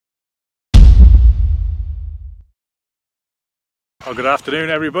Well, good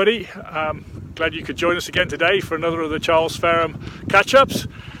afternoon, everybody. Glad you could join us again today for another of the Charles Ferrum catch-ups.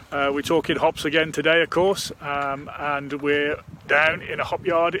 We're talking hops again today, of course, and we're down in a hop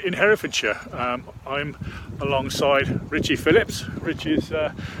yard in Herefordshire. I'm alongside Richie Phillips. Richie's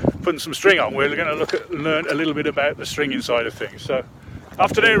putting some string on. We're going to learn a little bit about the stringing side of things. So,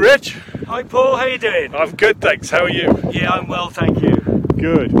 afternoon, Rich. Hi, Paul. How you doing? I'm good, thanks. How are you? Yeah, I'm well, thank you.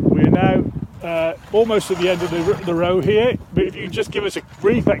 Good. We're now almost at the end of the row here, but if you can just give us a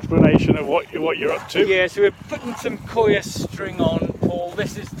brief explanation of what you're up to. Yeah, so we're putting some coir string on, Paul.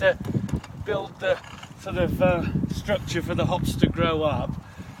 This is to build the sort of structure for the hops to grow up.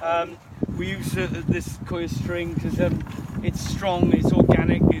 We use this coir string because it's strong, it's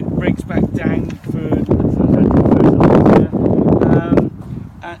organic, it breaks back down for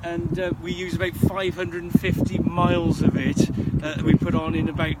and we use about 550 miles of it. We put on in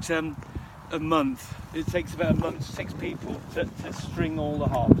about a month. It takes about a month, 6 people to string all the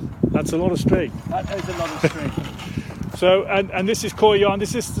hops. That's a lot of string. That is a lot of string. So, and this is coir yarn.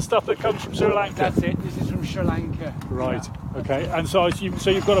 This is the stuff that comes from Sri Lanka. That's it. This is from Sri Lanka. Right. Yeah. Okay. And so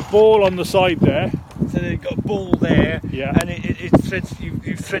you've got a ball on the side there. So you've got a ball there. Yeah. And it threads.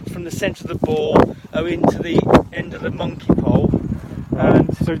 You thread from the centre of the ball into the end of the monkey pole.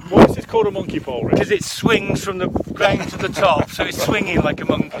 And so, why is this called a monkey pole, Rich? Because it swings from the ground to the top, so it's swinging like a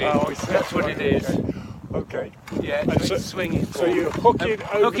monkey. Oh, I see. That's what it is. Okay. Yeah, so it's swinging. So you're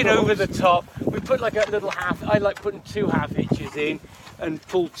hooking over the top. We put like a little half. I like putting 2 half hitches in and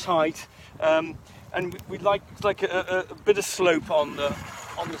pull tight. And we like a bit of slope on the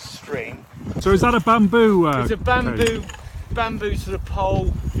string. So is that a bamboo? It's a bamboo sort of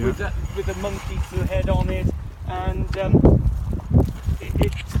pole, yeah, with a monkey sort of head on it, and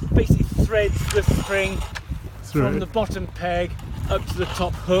it basically threads the string from the bottom peg up to the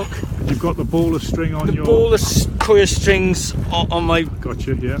top hook. You've got the ball of string on your... The ball of coir strings on my...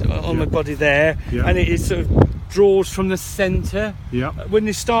 Gotcha, yeah. On my body there, yeah. And it sort of draws from the centre. Yeah. When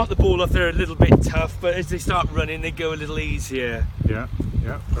they start the ball off, they're a little bit tough, but as they start running, they go a little easier. Yeah,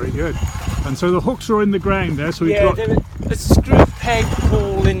 yeah, very good. And so the hooks are in the ground there, so we've got... Yeah, a screw peg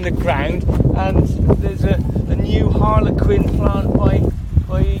ball in the ground, and there's a new harlequin plant by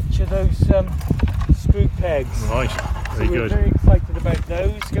each of those screw pegs. Right, very good. We're very excited about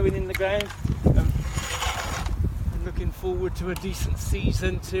those going in the ground. I'm looking forward to a decent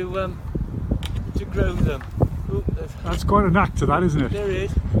season to grow them. Ooh, that's quite a knack to that, isn't it? There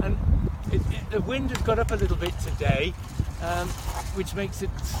is, and the wind has got up a little bit today, which makes it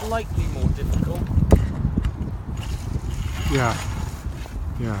slightly more difficult. Yeah,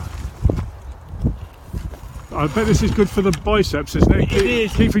 yeah. I bet this is good for the biceps, isn't it? It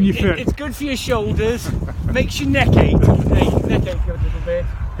is. Keeping you fit. It's good for your shoulders, makes your neck ache a little bit.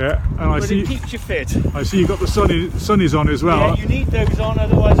 Yeah, and it keeps you fit. I see you've got the sunnies on as well. Yeah, you need those on,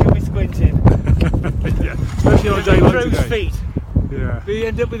 otherwise you'll be squinting. Yeah, especially on a day like today. Crow's feet. Yeah. But you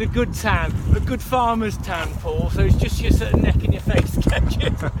end up with a good tan, a good farmer's tan, Paul, so it's just your sort of neck and your face, catch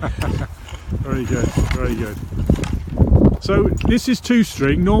it. Very good, very good. So this is 2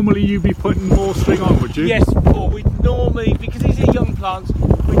 string. Normally you'd be putting more string on, would you? Yes, Paul. We normally, because these are young plants,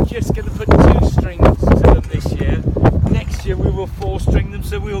 we're just going to put 2 strings to them this year. Next year we will 4 string them,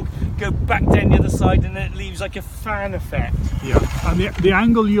 so we'll go back down the other side, and then it leaves like a fan effect. Yeah, and the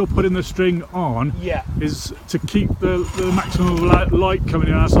angle you're putting the string on, yeah, is to keep the maximum light coming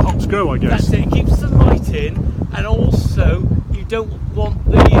in as the hops grow, I guess. That's it. It keeps the light in, and also you don't want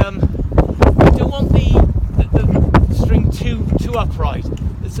the string too upright.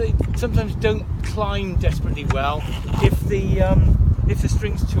 They sometimes don't climb desperately well if the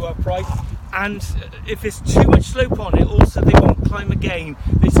string's too upright, and if there's too much slope on it, also they won't climb again.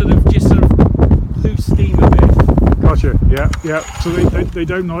 They sort of lose steam a bit. Gotcha. Yeah, yeah. So they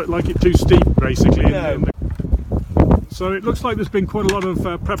don't like it too steep, basically. No. So it looks like there's been quite a lot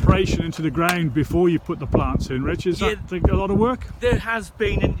of preparation into the ground before you put the plants in, Rich. Is that a lot of work? There has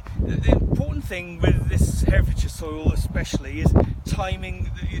been, and the important thing with this Herefordshire soil especially is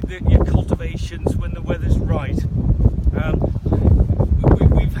timing your cultivations when the weather's right.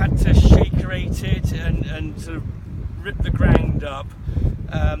 We've had to shakerate it and sort of rip the ground up.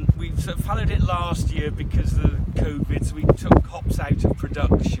 We sort of fallowed it last year because of COVID, so we took hops out of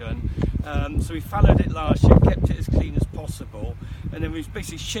production. So we fallowed it last year, kept it as clean as possible, and then we've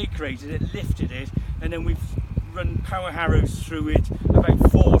basically shakerated it, lifted it, and then we've run power harrows through it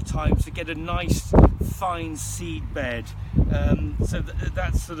about 4 times times to get a nice fine seed bed. So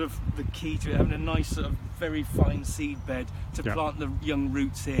that's sort of the key to it, having a nice sort of very fine seed bed to plant the young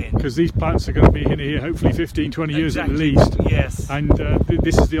roots in. Because these plants are going to be in here hopefully 15-20 years at least. Yes. And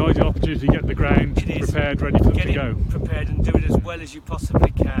this is the ideal opportunity to get the ground prepared, ready for them to go. Prepared and do it as well as you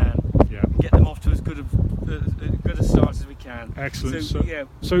possibly can. Yeah. Get them off to as good a start as we can. Excellent.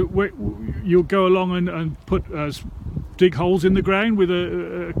 So you'll go along and put dig holes in the ground with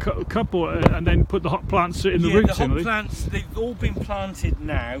a cup, and then put the hot plants in the roots. The hot plants, they've all been planted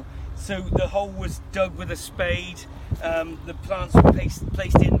now. So the hole was dug with a spade. The plants were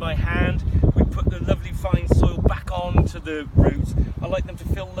placed in by hand. We put the lovely fine soil back onto the roots. I like them to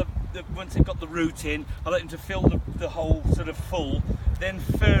fill once they've got the root in, I like them to fill the hole sort of full, then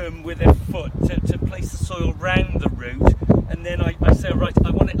firm with their foot to place the soil round the root. And then I say, right,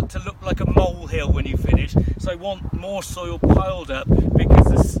 I want it to look like a molehill when you finish. So I want more soil piled up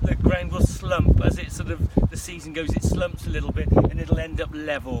because the ground will slump as it sort of the season goes. It slumps a little bit and it'll end up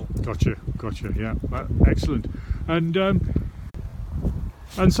level. Gotcha. Yeah, excellent.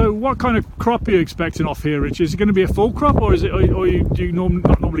 And so, what kind of crop are you expecting off here, Rich? Is it going to be a full crop, or do you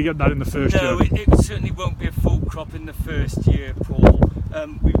not normally get that in the first year? No, it certainly won't be a full crop in the first year, Paul.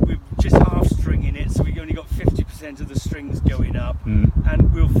 We're just half stringing it, so we've only got 50% of the strings going up,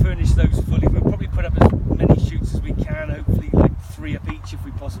 and we'll furnish those fully. We'll probably put up as many shoots as we can, hopefully like 3 up each if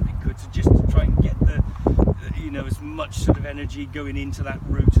we possibly could, so just to try and get the as much sort of energy going into that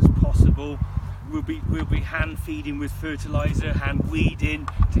root as possible. We'll be hand feeding with fertiliser, hand weeding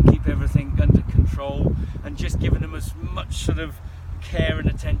to keep everything under control, and just giving them as much sort of care and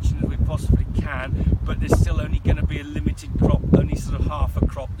attention as we possibly can. But there's still only going to be a limited crop, only sort of half a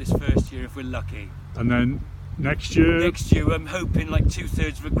crop this first year if we're lucky. And then next year I'm hoping like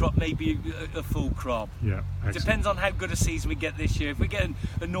 2/3 of a crop, maybe a full crop. Yeah, excellent. Depends on how good a season we get this year. If we get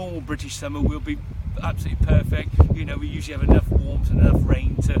a normal British summer, we'll be absolutely perfect. We usually have enough warmth and enough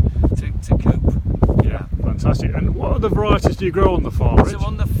rain to cope. Yeah, fantastic. And what other varieties do you grow on the farm, Rich? So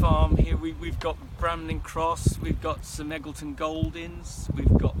on the farm here we've got Bramlin Cross, we've got some Eggleton Goldings,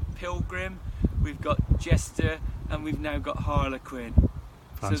 we've got Pilgrim, we've got Jester, and we've now got Harlequin.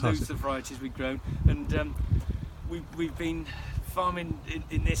 Fantastic. So those are the varieties we've grown, and we've been farming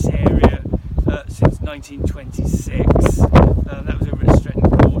in this area since 1926. That was over at Stretton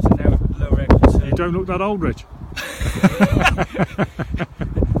Court, and now at Lower Eggleton. You don't look that old, Rich.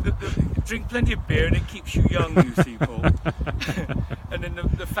 Drink plenty of beer and it keeps you young, you see, Paul. And then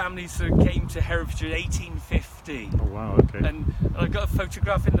the family sort of came to Herefordshire in 1850. Oh wow, okay. And I've got a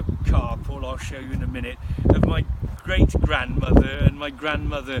photograph in the car, Paul, I'll show you in a minute, of my great-grandmother and my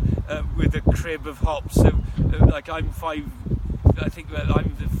grandmother with a crib of hops. So, like I'm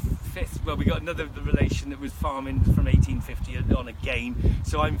the 5th, well, we got another relation that was farming from 1850 on again,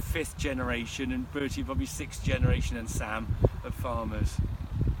 so I'm 5th generation, and Bertie probably 6th generation, and Sam of farmers.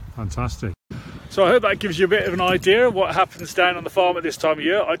 Fantastic. So I hope that gives you a bit of an idea of what happens down on the farm at this time of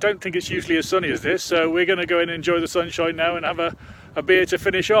year. I don't think it's usually as sunny as this, so we're going to go in and enjoy the sunshine now and have a beer to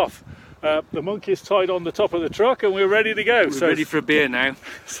finish off. The monkey's tied on the top of the truck and we're ready to go. We're ready for a beer now.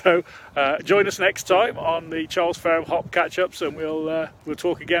 So join us next time on the Charles Fareham Hop Catch-Ups, and we'll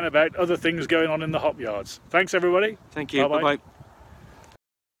talk again about other things going on in the hop yards. Thanks everybody. Thank you. Bye-bye. Bye-bye.